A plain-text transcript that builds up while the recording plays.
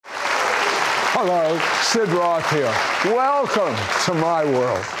Hello, Sid Roth here. Welcome to my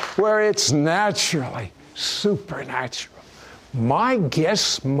world, where it's naturally supernatural. My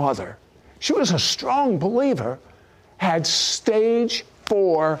guest's mother, she was a strong believer, had stage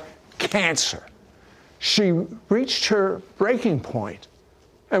 4 cancer. She reached her breaking point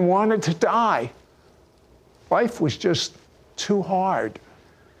and wanted to die. Life was just too hard.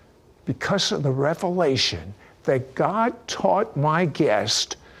 Because of the revelation that God taught my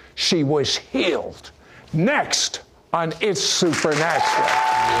guest, she was healed. Next on It's Supernatural.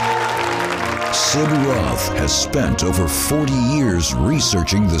 Sid Roth has spent over 40 years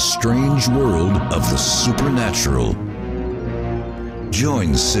researching the strange world of the supernatural.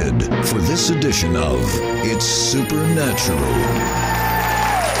 Join Sid for this edition of It's Supernatural.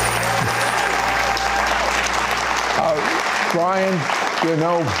 Brian, you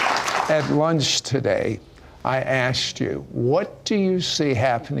know, at lunch today, I asked you, what do you see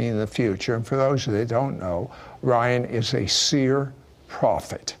happening in the future? And for those that don't know, Ryan is a seer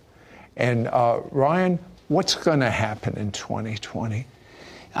prophet. And Ryan, what's going to happen in 2020?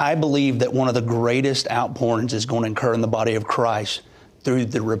 I believe that one of the greatest outpourings is going to occur in the body of Christ. Through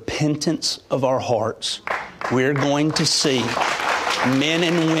the repentance of our hearts, we're going to see men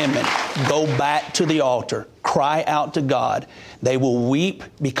and women go back to the altar, cry out to God. They will weep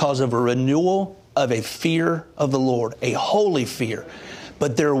because of a renewal of a fear of the Lord, a holy fear.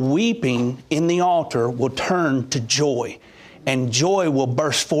 But their weeping in the altar will turn to joy, and joy will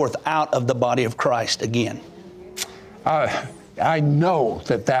burst forth out of the body of Christ again. I know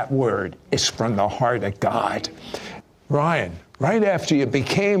that word is from the heart of God. Ryan, right after you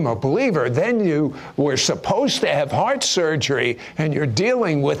became a believer, then you were supposed to have heart surgery, and you're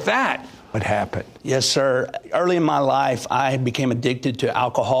dealing with that. What happened? Yes, sir. Early in my life, I became addicted to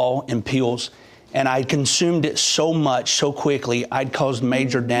alcohol and pills, and I consumed it so much, so quickly, I'd caused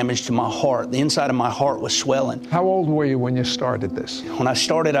major damage to my heart. The inside of my heart was swelling. How old were you when you started this? When I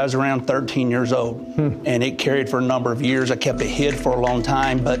started, I was around 13 years old, and it carried for a number of years. I kept it hid for a long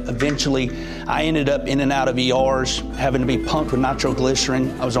time, but eventually I ended up in and out of ERs, having to be pumped with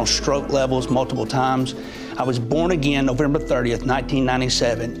nitroglycerin. I was on stroke levels multiple times. I was born again November 30th,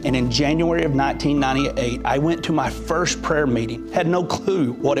 1997, and in January of 1998, I went to my first prayer meeting, had no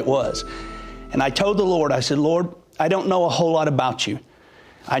clue what it was. And I told the Lord, I said, Lord, I don't know a whole lot about you.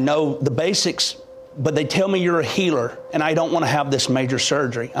 I know the basics, but they tell me you're a healer, and I don't want to have this major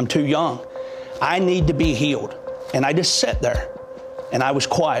surgery. I'm too young. I need to be healed. And I just sat there, and I was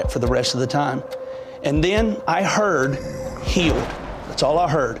quiet for the rest of the time. And then I heard healed. That's all I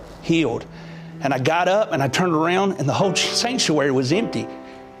heard, healed. And I got up, and I turned around, and the whole sanctuary was empty.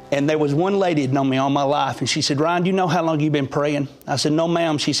 And there was one lady who'd known me all my life, and she said, Ryan, do you know how long you've been praying? I said, no,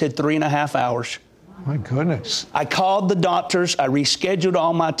 ma'am. She said, 3.5 hours. My goodness. I called the doctors. I rescheduled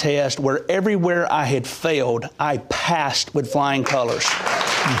all my tests. Where everywhere I had failed, I passed with flying colors.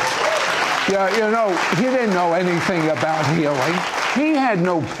 Yeah, you know, he didn't know anything about healing. He had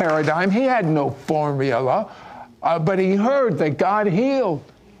no paradigm. He had no formula. But he heard that God healed.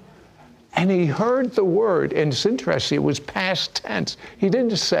 And he heard the word, and it's interesting, it was past tense. God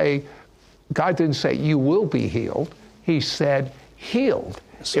didn't say, you will be healed. He said, healed.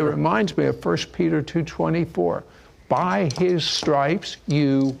 Yes, it reminds me of 1 Peter 2:24. By his stripes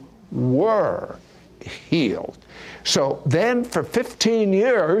you were healed. So then for 15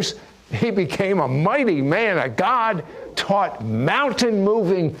 years, he became a mighty man of God, taught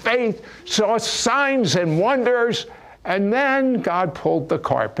mountain-moving faith, saw signs and wonders, and then God pulled the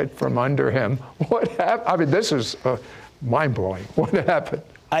carpet from under him. What happened? I mean, this is mind-blowing. What happened?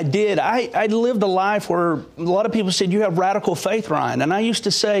 I did. I lived a life where a lot of people said, you have radical faith, Ryan. And I used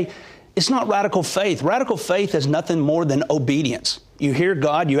to say, it's not radical faith. Radical faith is nothing more than obedience. You hear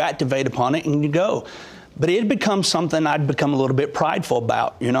God, you activate upon it, and you go. But it had become something I'd become a little bit prideful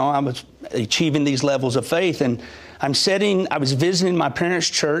about. You know, I was achieving these levels of faith, and I was visiting my parents'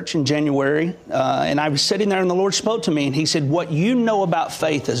 church in January, and I was sitting there, and the Lord spoke to me, and he said, what you know about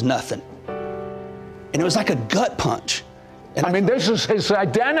faith is nothing. And it was like a gut punch. And I mean, this is his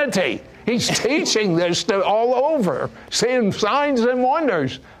identity. He's teaching this to all over, seeing signs and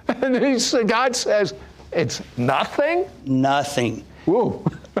wonders. And God says, it's nothing? Nothing. Whoa.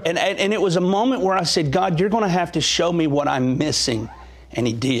 And it was a moment where I said, God, you're going to have to show me what I'm missing. And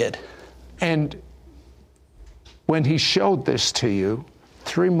he did. And when he showed this to you,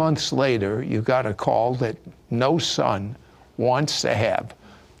 3 months later, you got a call that no son wants to have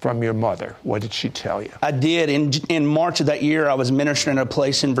from your mother. What did she tell you? I did. In March of that year, I was ministering at a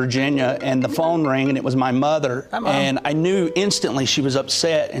place in Virginia, and the phone rang, and it was my mother. And I knew instantly she was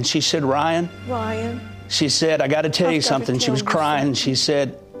upset. And she said, Ryan. Ryan. She said, I got to tell you something. She was crying, and she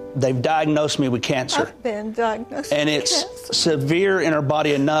said, they've diagnosed me with cancer. I've been diagnosed and with it's cancer. severe in her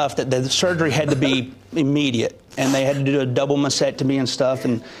body enough that the surgery had to be immediate, and they had to do a double mastectomy and stuff,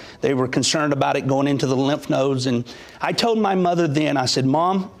 and they were concerned about it going into the lymph nodes. And I told my mother then, I said,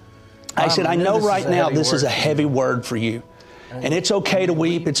 Mom, I said, I know right now this is a heavy word for you, and it's okay to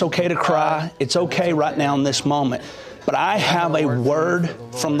weep, it's okay to cry, it's okay right now in this moment, but I have a word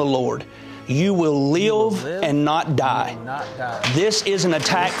from the Lord. You will live and not die. This is an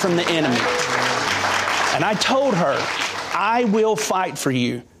attack from the enemy. And I told her, I will fight for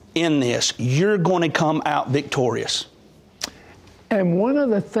you in this. You're going to come out victorious. And one of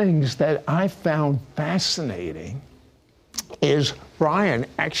the things that I found fascinating is Ryan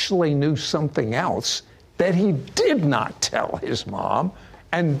actually knew something else that he did not tell his mom,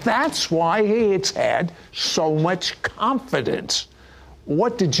 and that's why he has had so much confidence.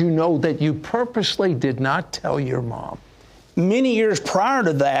 What did you know that you purposely did not tell your mom? Many years prior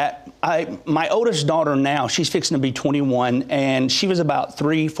to that, my oldest daughter now, she's fixing to be 21, and she was about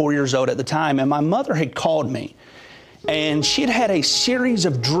 3-4 years old at the time, and my mother had called me. And she had had a series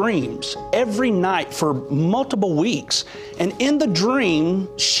of dreams every night for multiple weeks. And in the dream,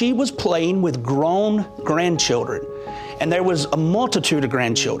 she was playing with grown grandchildren. And there was a multitude of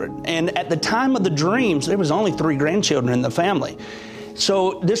grandchildren. And at the time of the dreams, there was only 3 grandchildren in the family.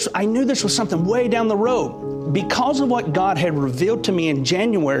 So I knew this was something way down the road. Because of what God had revealed to me in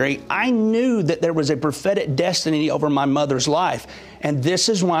January, I knew that there was a prophetic destiny over my mother's life. And this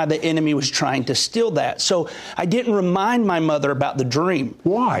is why the enemy was trying to steal that. So I didn't remind my mother about the dream.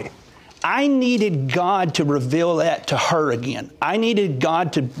 Why? I needed God to reveal that to her again. I needed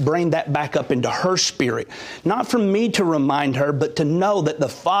God to bring that back up into her spirit. Not for me to remind her, but to know that the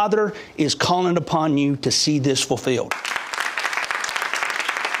Father is calling upon you to see this fulfilled.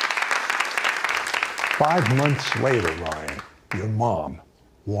 5 months later, Ryan, your mom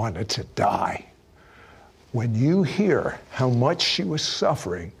wanted to die. When you hear how much she was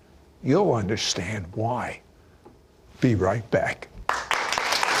suffering, you'll understand why. Be right back.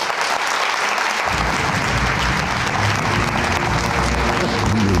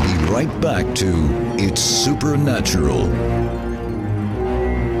 We will be right back to It's Supernatural.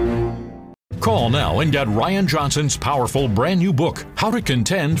 Call now and get Ryan Johnson's powerful brand new book, How to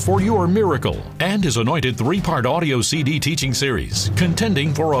Contend for Your Miracle, and his anointed 3-part audio CD teaching series,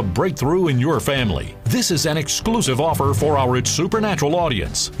 Contending for a Breakthrough in Your Family. This is an exclusive offer for our It's Supernatural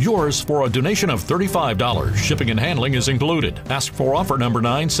audience. Yours for a donation of $35. Shipping and handling is included. Ask for offer number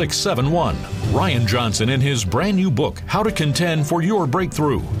 9671. Ryan Johnson, in his brand new book, How to Contend for Your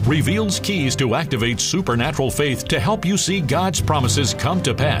Breakthrough, reveals keys to activate supernatural faith to help you see God's promises come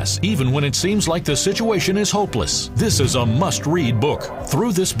to pass, even when it seems like the situation is hopeless. This is a must-read book.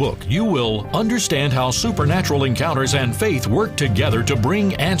 Through this book, you will understand how supernatural encounters and faith work together to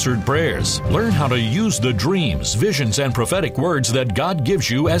bring answered prayers. Learn how to use the dreams, visions, and prophetic words that God gives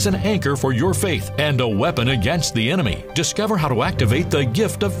you as an anchor for your faith and a weapon against the enemy. Discover how to activate the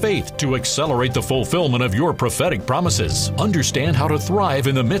gift of faith to accelerate the fulfillment of your prophetic promises. Understand how to thrive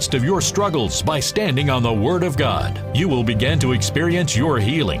in the midst of your struggles by standing on the Word of God. You will begin to experience your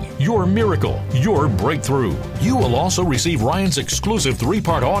healing, your miracle, your breakthrough. You will also receive Ryan's exclusive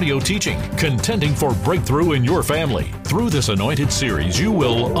 3-part audio teaching, Contending for Breakthrough in Your Family. Through this anointed series, you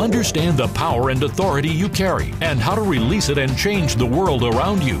will understand the power and authority you carry and how to release it and change the world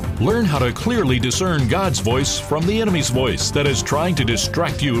around you. Learn how to clearly discern God's voice from the enemy's voice that is trying to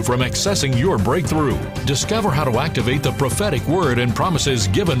distract you from accessing your breakthrough. Discover how to activate the prophetic word and promises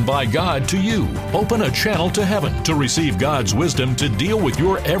given by God to you. Open a channel to heaven to receive God's wisdom to deal with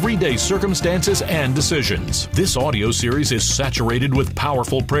your everyday circumstances and decisions. This audio series is saturated with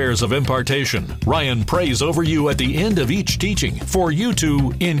powerful prayers of impartation. Ryan prays over you at the end of each teaching for you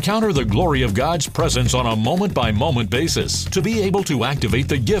to encounter the glory of God's presence on a moment-by-moment basis, to be able to activate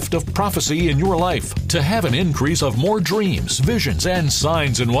the gift of prophecy in your life, to have an increase of more dreams, visions, and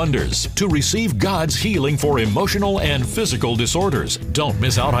signs and wonders, to receive God's healing for emotional and physical disorders. Don't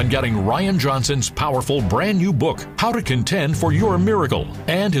miss out on getting Ryan Johnson's powerful brand new book, How to Contend for Your Miracle,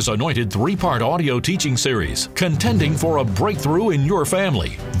 and his anointed 3-part audio teaching series, Contending for a Breakthrough in Your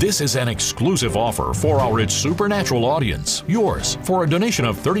Family. This is an exclusive offer for our It's Supernatural audience. Yours for a donation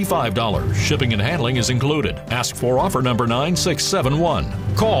of $35. Shipping and handling is included. Ask for offer number 9671.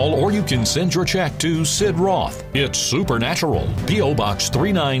 Call or you can send your check to Sid Roth. It's Supernatural. P.O. Box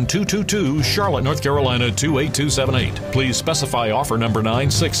 39222, Charlotte, North Carolina 28278. Please specify offer number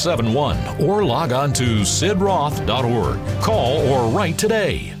 9671 or log on to sidroth.org. Call or write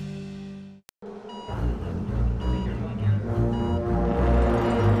today.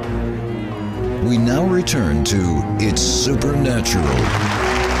 We now return to It's Supernatural.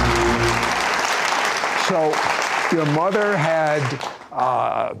 So your mother had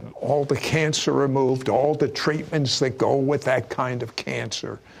all the cancer removed, all the treatments that go with that kind of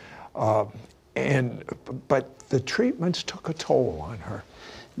cancer. But the treatments took a toll on her.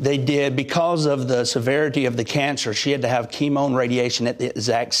 They did. Because of the severity of the cancer, she had to have chemo and radiation at the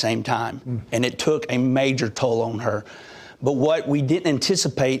exact same time. And it took a major toll on her. But what we didn't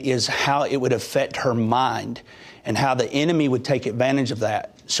anticipate is how it would affect her mind and how the enemy would take advantage of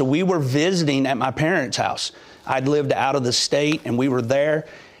that. So we were visiting at my parents' house. I'd lived out of the state, and we were there.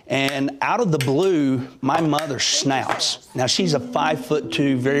 And out of the blue, my mother snaps. Now, she's a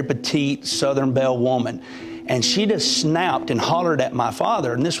 5'2", very petite Southern Belle woman. And she just snapped and hollered at my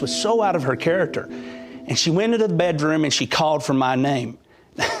father, and this was so out of her character. And she went into the bedroom and she called for my name.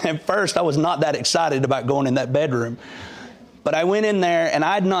 At first, I was not that excited about going in that bedroom. But I went in there, and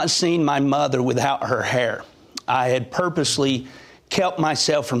I had not seen my mother without her hair. I had purposely kept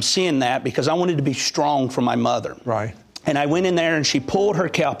myself from seeing that because I wanted to be strong for my mother. Right. And I went in there, and she pulled her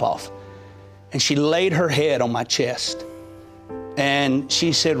cap off, and she laid her head on my chest. And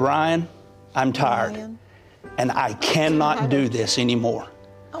she said, "Ryan, I'm tired. Ryan. And I cannot do this anymore.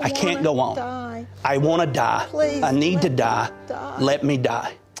 I can't go on. Die. I want to die. Please, I need to die. die. Let me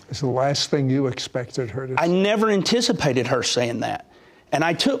die." It's the last thing you expected her to say. I never anticipated her saying that. And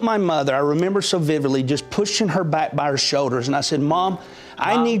I took my mother, I remember so vividly, just pushing her back by her shoulders. And I said, "Mom,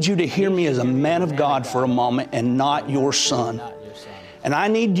 I need you to hear me as a man of God for a moment and not your son. And I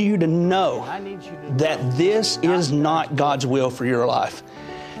need you to know that this is not God's will for your life.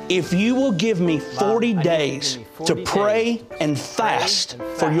 If you will give me 40 days to pray and fast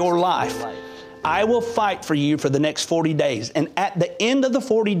for your life, I will fight for you for the next 40 days. And at the end of the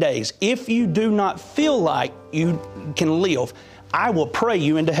 40 days, if you do not feel like you can live, I will pray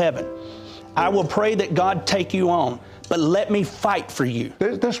you into heaven. I will pray that God take you on. But let me fight for you."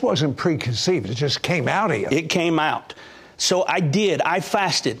 This wasn't preconceived. It just came out of you. It came out. So I did. I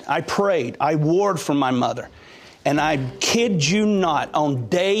fasted. I prayed. I warred for my mother. And I kid you not, on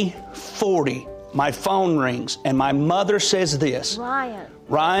day 40, my phone rings, and my mother says this,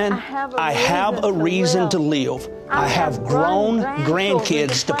 Ryan, I have a reason to live. I have grown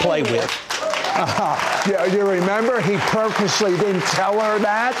grandkids to play with. You remember he purposely didn't tell her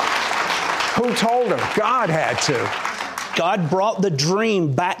that? Who told her? God had to. God brought the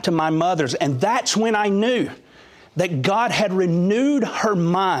dream back to my mother's, and that's when I knew that God had renewed her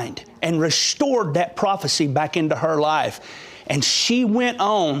mind and restored that prophecy back into her life. And she went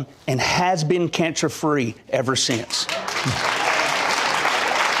on and has been cancer-free ever since.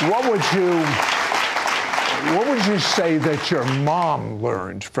 What would you say that your mom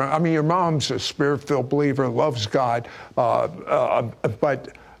learned from? I mean, your mom's a spirit-filled believer, loves God, but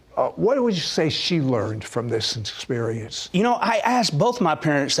what would you say she learned from this experience? You know, I asked both my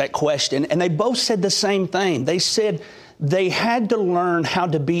parents that question, and they both said the same thing. They said they had to learn how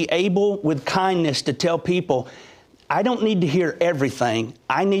to be able, with kindness, to tell people, I don't need to hear everything.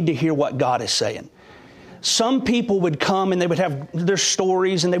 I need to hear what God is saying. Some people would come and they would have their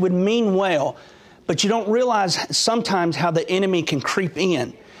stories and they would mean well, but you don't realize sometimes how the enemy can creep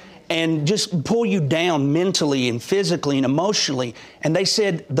in and just pull you down mentally and physically and emotionally. And they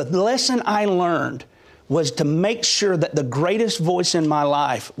said, the lesson I learned was to make sure that the greatest voice in my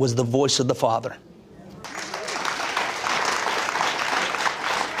life was the voice of the Father.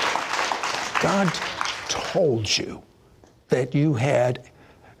 God told you that you had,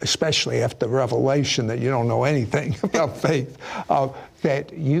 especially after revelation that you don't know anything about faith,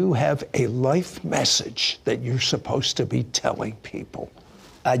 that you have a life message that you're supposed to be telling people.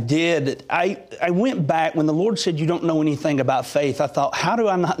 I did. I went back when the Lord said you don't know anything about faith. I thought, how do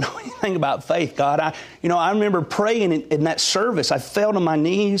I not know anything about faith, God? I remember praying in that service. I fell to my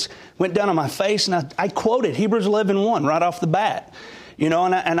knees, went down on my face, and I quoted Hebrews 11:1 right off the bat. And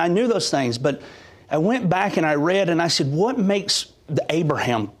I knew those things. But I went back and I read and I said, what makes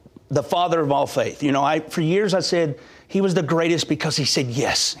Abraham the father of all faith? For years I said he was the greatest because he said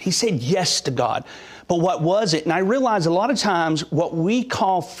yes. He said yes to God. But what was it? And I realized a lot of times what we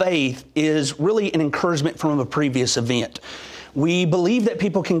call faith is really an encouragement from a previous event. We believe that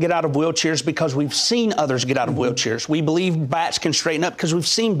people can get out of wheelchairs because we've seen others get out of wheelchairs. We believe bats can straighten up because we've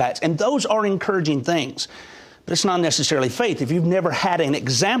seen bats. And those are encouraging things. But it's not necessarily faith. If you've never had an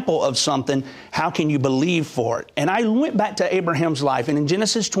example of something, how can you believe for it? And I went back to Abraham's life, and in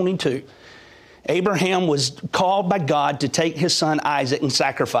Genesis 22, Abraham was called by God to take his son Isaac and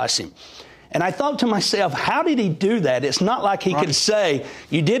sacrifice him. And I thought to myself, how did he do that? It's not like he could say,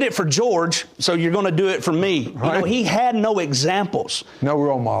 you did it for George, so you're going to do it for me. Right. You know, he had no examples. No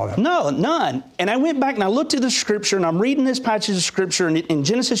role model. No, none. And I went back and I looked at the scripture, and I'm reading this passage of scripture, and in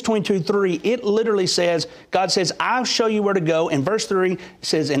Genesis 22:3, it literally says, God says, I'll show you where to go. In verse 3, it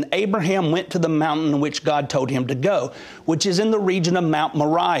says, and Abraham went to the mountain which God told him to go, which is in the region of Mount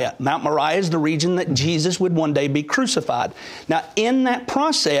Moriah. Mount Moriah is the region that Jesus would one day be crucified. Now, in that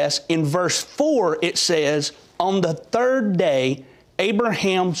process, in verse 4, it says, on the third day,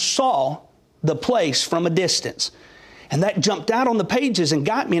 Abraham saw the place from a distance. And that jumped out on the pages and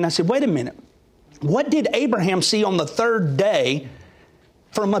got me. And I said, wait a minute. What did Abraham see on the third day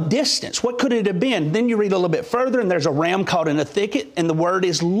from a distance? What could it have been? Then you read a little bit further, and there's a ram caught in a thicket, and the word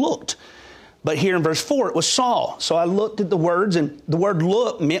is looked. But here in verse 4, it was saw. So I looked at the words, and the word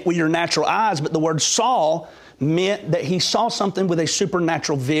look meant with your natural eyes, but the word saw meant that he saw something with a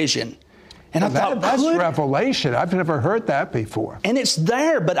supernatural vision. And I thought, that's revelation. I've never heard that before. And it's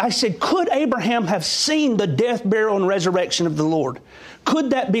there, but I said, could Abraham have seen the death, burial, and resurrection of the Lord? Could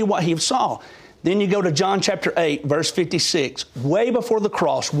that be what he saw? Then you go to John chapter 8, verse 56, way before the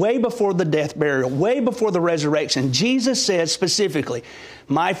cross, way before the death, burial, way before the resurrection. Jesus says specifically,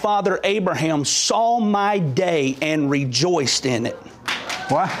 my father Abraham saw my day and rejoiced in it.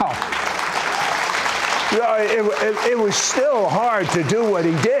 Wow. You know, it was still hard to do what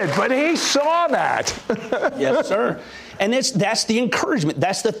he did, but he saw that. Yes, sir. And that's the encouragement.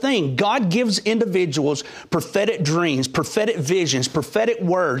 That's the thing. God gives individuals prophetic dreams, prophetic visions, prophetic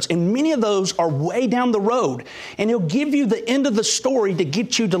words, and many of those are way down the road. And He'll give you the end of the story to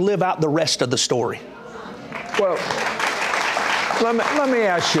get you to live out the rest of the story. Well, let me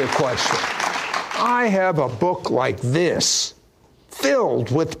ask you a question. I have a book like this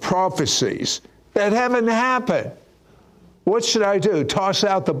filled with prophecies that haven't happened. What should I do? Toss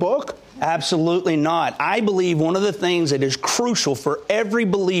out the book? Absolutely not. I believe one of the things that is crucial for every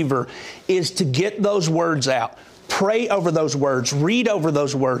believer is to get those words out. Pray over those words, read over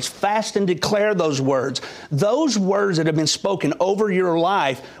those words, fast and declare those words. Those words that have been spoken over your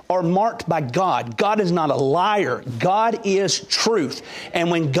life are marked by God. God is not a liar. God is truth.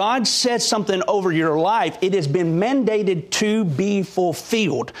 And when God says something over your life, it has been mandated to be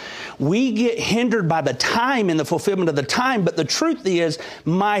fulfilled. We get hindered by the time and the fulfillment of the time, but the truth is,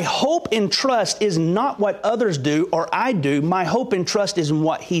 my hope and trust is not what others do or I do. My hope and trust is in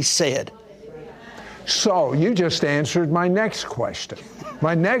what He said. So you just answered my next question.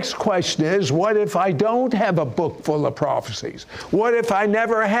 My next question is, what if I don't have a book full of prophecies? What if I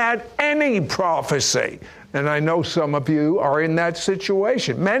never had any prophecy? And I know some of you are in that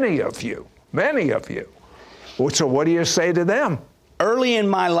situation. Many of you. So what do you say to them? Early in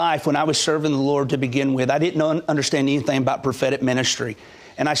my life, when I was serving the Lord to begin with, I didn't understand anything about prophetic ministry.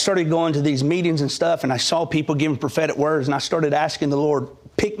 And I started going to these meetings and stuff, and I saw people giving prophetic words, and I started asking the Lord,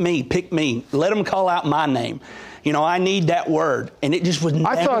 pick me. Let them call out my name. You know, I need that word. And it just was never...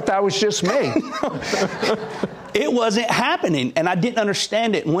 I thought that was just me. It wasn't happening, and I didn't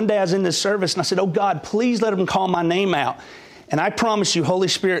understand it. And one day I was in this service, and I said, oh, God, please let them call my name out. And I promise you, Holy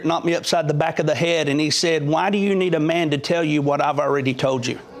Spirit knocked me upside the back of the head, and He said, why do you need a man to tell you what I've already told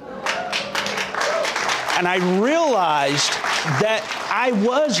you? And I realized that I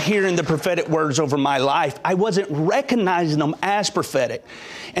was hearing the prophetic words over my life. I wasn't recognizing them as prophetic.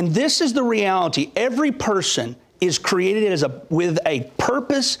 And this is the reality. Every person is created with a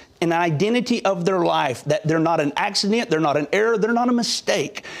purpose and identity of their life, that they're not an accident, they're not an error, they're not a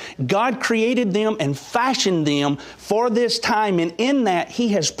mistake. God created them and fashioned them for this time, and in that He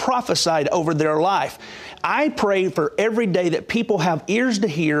has prophesied over their life. I pray for every day that people have ears to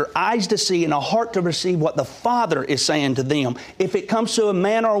hear, eyes to see, and a heart to receive what the Father is saying to them. If it comes to a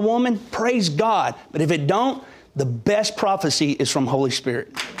man or a woman, praise God. But if it don't, the best prophecy is from Holy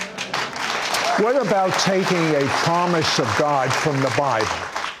Spirit. What about taking a promise of God from the Bible?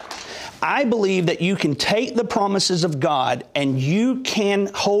 I believe that you can take the promises of God and you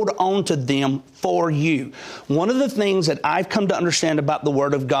can hold on to them for you. One of the things that I've come to understand about the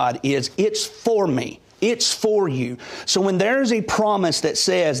Word of God is it's for me. It's for you. So when there's a promise that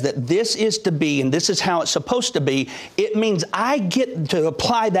says that this is to be and this is how it's supposed to be, it means I get to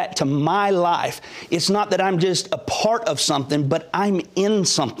apply that to my life. It's not that I'm just a part of something, but I'm in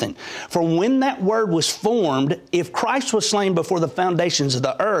something. For when that word was formed, if Christ was slain before the foundations of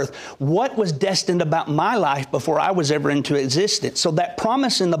the earth, what was destined about my life before I was ever into existence? So that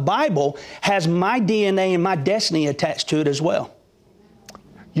promise in the Bible has my DNA and my destiny attached to it as well.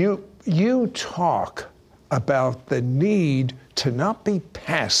 You talk about the need to not be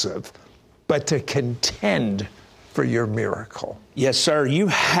passive, but to contend for your miracle. Yes, sir. You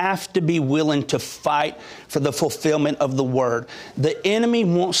have to be willing to fight for the fulfillment of the word. The enemy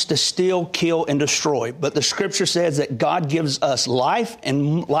wants to steal, kill, and destroy, but the scripture says that God gives us life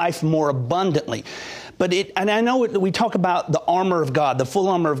and life more abundantly. And I know we talk about the armor of God, the full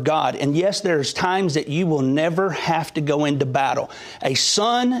armor of God. And yes, there's times that you will never have to go into battle. A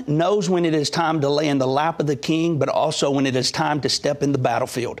son knows when it is time to lay in the lap of the king, but also when it is time to step in the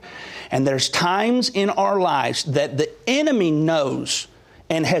battlefield. And there's times in our lives that the enemy knows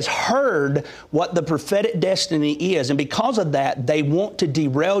and has heard what the prophetic destiny is. And because of that, they want to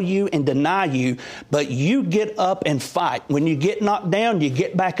derail you and deny you, but you get up and fight. When you get knocked down, you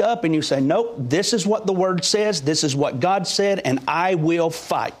get back up and you say, nope, this is what the word says, this is what God said, and I will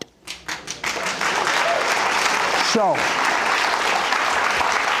fight. So,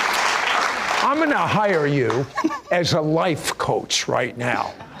 I'm going to hire you as a life coach right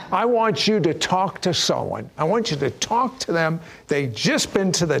now. I want you to talk to someone. I want you to talk to them. They've just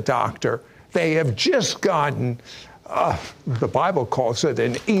been to the doctor. They have just gotten, the Bible calls it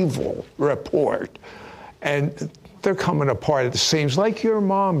an evil report. And they're coming apart at the seams like your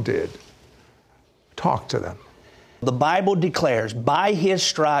mom did. Talk to them. The Bible declares, by his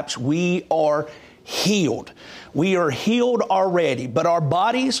stripes we are healed. We are healed already, but our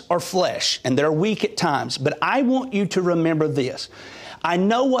bodies are flesh, and they're weak at times. But I want you to remember this. I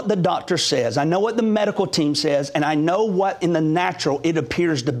know what the doctor says, I know what the medical team says, and I know what in the natural it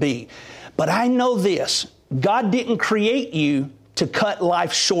appears to be. But I know this, God didn't create you to cut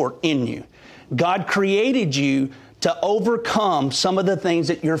life short in you. God created you to overcome some of the things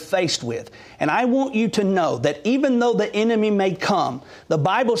that you're faced with. And I want you to know that even though the enemy may come, the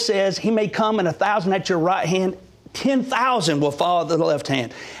Bible says he may come and 1,000 at your right hand, 10,000 will fall at the left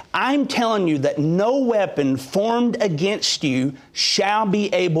hand. I'm telling you that no weapon formed against you shall be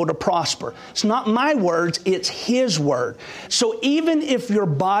able to prosper. It's not my words, it's his word. So even if your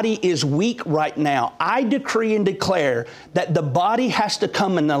body is weak right now, I decree and declare that the body has to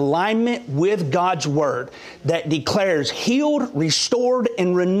come in alignment with God's word that declares healed, restored,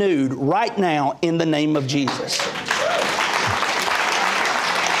 and renewed right now in the name of Jesus.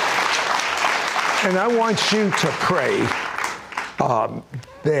 And I want you to pray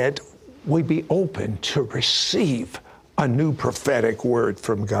that we be open to receive a new prophetic word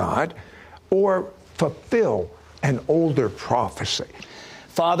from God or fulfill an older prophecy.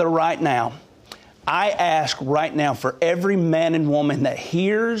 Father, right now, I ask right now for every man and woman that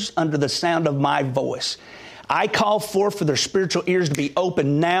hears under the sound of my voice. I call forth for their spiritual ears to be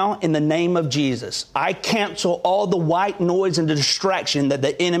open now in the name of Jesus. I cancel all the white noise and the distraction that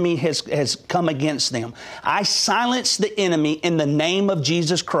the enemy has come against them. I silence the enemy in the name of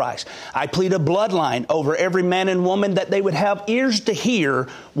Jesus Christ. I plead a bloodline over every man and woman that they would have ears to hear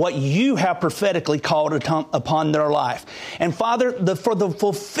what you have prophetically called upon their life. And Father, for the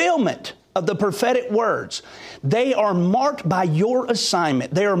fulfillment of the prophetic words, they are marked by your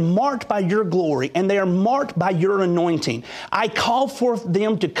assignment. They are marked by your glory, and they are marked by your anointing. I call forth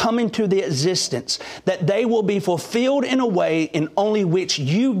them to come into the existence, that they will be fulfilled in a way in only which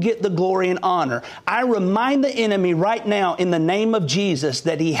you get the glory and honor. I remind the enemy right now in the name of Jesus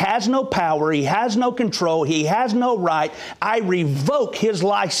that he has no power, he has no control, he has no right. I revoke his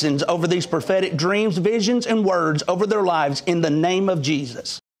license over these prophetic dreams, visions, and words over their lives in the name of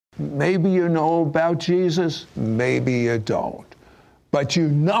Jesus. Maybe you know about Jesus, maybe you don't. But you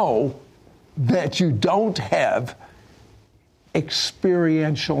know that you don't have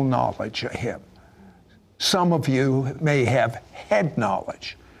experiential knowledge of him. Some of you may have head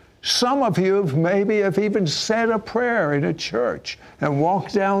knowledge. Some of you maybe have even said a prayer in a church and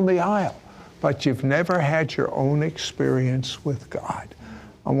walked down the aisle, but you've never had your own experience with God.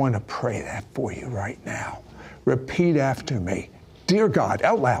 I want to pray that for you right now. Repeat after me. Dear God,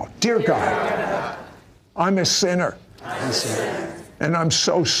 out loud, dear God, I'm a sinner, and I'm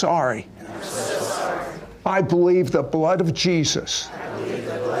so sorry. I believe the blood of Jesus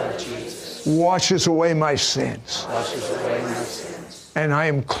washes away my sins, and I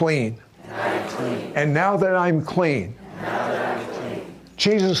am clean. And now that I'm clean,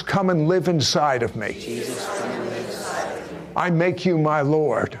 Jesus, come and live inside of me. I make you my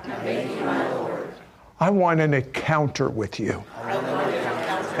Lord. I want an encounter with you,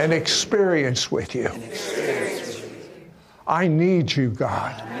 an experience with you. I need you,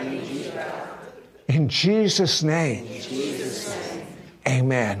 God. In Jesus' name,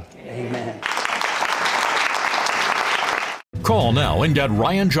 amen. Amen. Call now and get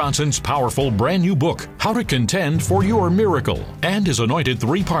Ryan Johnson's powerful brand new book, How to Contend for Your Miracle, and his anointed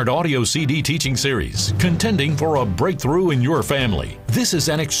 3-part audio CD teaching series, Contending for a Breakthrough in Your Family. This is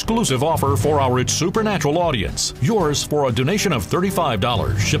an exclusive offer for our It's Supernatural audience. Yours for a donation of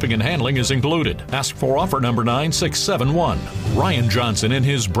 $35. Shipping and handling is included. Ask for offer number 9671. Ryan Johnson, in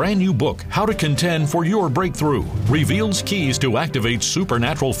his brand new book, How to Contend for Your Breakthrough, reveals keys to activate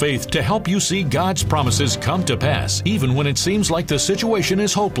supernatural faith to help you see God's promises come to pass, even when it seems like the situation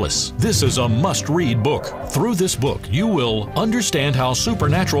is hopeless. This is a must-read book. Through this book, you will understand how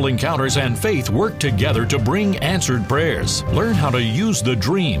supernatural encounters and faith work together to bring answered prayers. Learn how to use the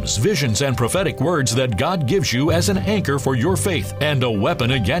dreams, visions, and prophetic words that God gives you as an anchor for your faith and a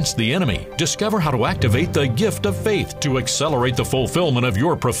weapon against the enemy. Discover how to activate the gift of faith to accelerate the fulfillment of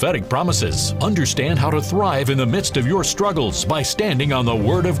your prophetic promises. Understand how to thrive in the midst of your struggles by standing on the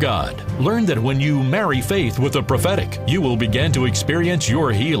Word of God. Learn that when you marry faith with the prophetic, you will begin to experience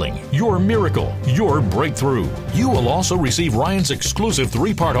your healing, your miracle, your breakthrough. You will also receive Ryan's exclusive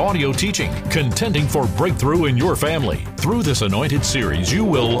 3-part audio teaching, Contending for Breakthrough in Your Family. Through this anointed series, you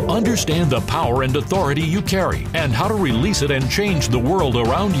will understand the power and authority you carry and how to release it and change the world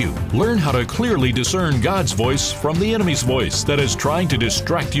around you. Learn how to clearly discern God's voice from the enemy's voice that is trying to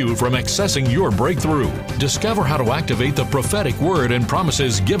distract you from accessing your breakthrough. Discover how to activate the prophetic word and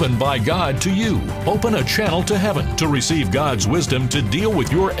promises given by God to you. Open a channel to heaven to receive God's wisdom to deal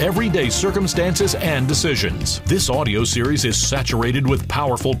with your everyday circumstances and decisions. This audio series is saturated with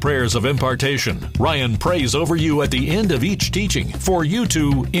powerful prayers of impartation. Ryan prays over you at the end of each teaching for you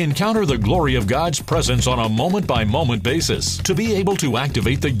to encounter the glory of God's presence on a moment-by-moment basis, to be able to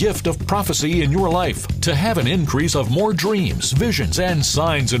activate the gift of prophecy in your life, to have an increase of more dreams, visions, and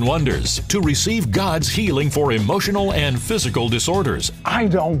signs and wonders, to receive God's healing for emotional and physical disorders. I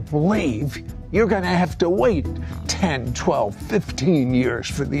don't believe you're going to have to wait 10, 12, 15 years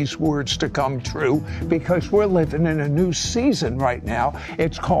for these words to come true, because we're living in a new season right now.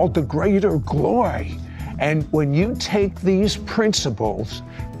 It's called the Greater Glory. And when you take these principles,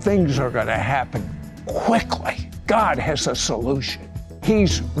 things are going to happen quickly. God has a solution.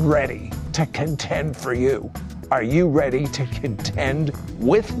 He's ready to contend for you. Are you ready to contend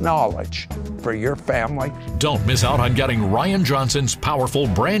with knowledge for your family? Don't miss out on getting Ryan Johnson's powerful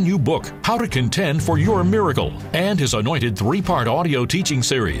brand new book, How to Contend for Your Miracle, and his anointed 3-part audio teaching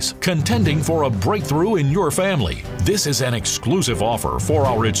series, Contending for a Breakthrough in Your Family. This is an exclusive offer for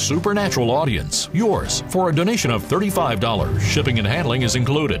our It's Supernatural audience. Yours for a donation of $35. Shipping and handling is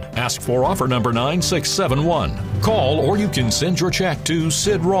included. Ask for offer number 9671. Call or you can send your check to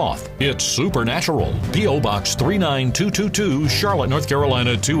Sid Roth. It's Supernatural. P.O. Box 39222, Charlotte, North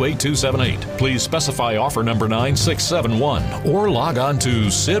Carolina 28278. Please specify offer number 9671 or log on to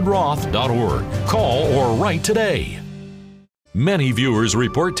sidroth.org. Call or write today. Many viewers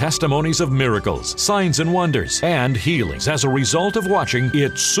report testimonies of miracles, signs and wonders, and healings as a result of watching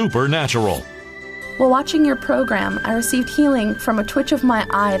It's Supernatural. While watching your program, I received healing from a twitch of my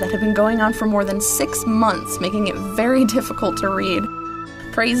eye that had been going on for more than 6 months, making it very difficult to read.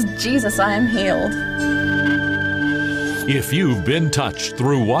 Praise Jesus, I am healed. If you've been touched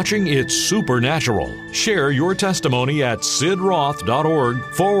through watching It's Supernatural, share your testimony at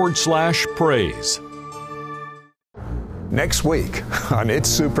sidroth.org/praise. Next week on It's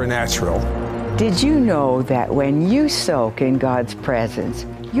Supernatural. Did you know that when you soak in God's presence,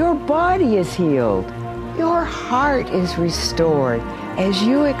 your body is healed, your heart is restored as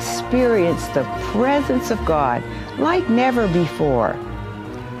you experience the presence of God like never before?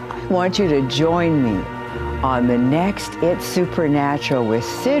 I want you to join me on the next It's Supernatural with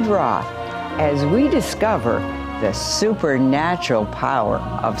Sid Roth as we discover the supernatural power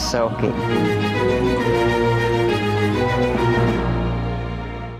of soaking.